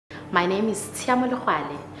My name is Tsiamo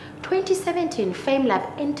Luhwale, 2017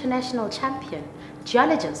 FameLab International Champion,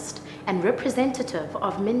 geologist and representative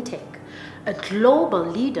of MINTEK, a global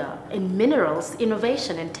leader in minerals,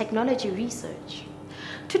 innovation and technology research.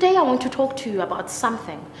 Today I want to talk to you about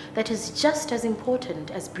something that is just as important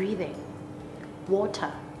as breathing: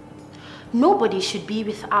 water. Nobody should be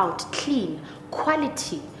without clean,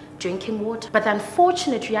 quality drinking water. But the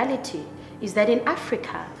unfortunate reality is that in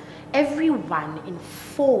Africa, every 1 in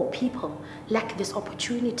 4 people lack this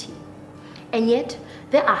opportunity. And yet,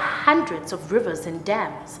 there are hundreds of rivers and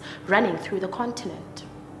dams running through the continent.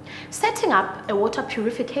 Setting up a water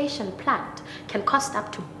purification plant can cost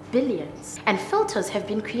up to billions, and filters have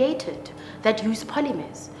been created that use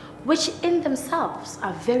polymers, which in themselves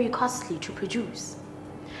are very costly to produce.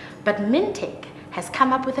 But MINTEK has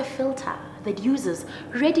come up with a filter that uses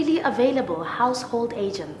readily available household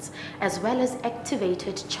agents as well as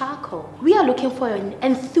activated charcoal. We are looking for an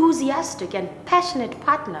enthusiastic and passionate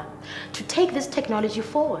partner to take this technology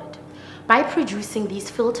forward by producing these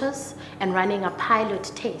filters and running a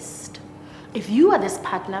pilot test. If you are this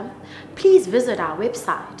partner, please visit our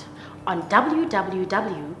website on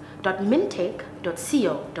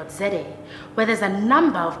www.mintek.co.za, where there's a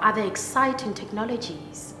number of other exciting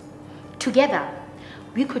technologies. Together,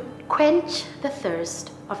 we could quench the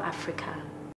thirst of Africa.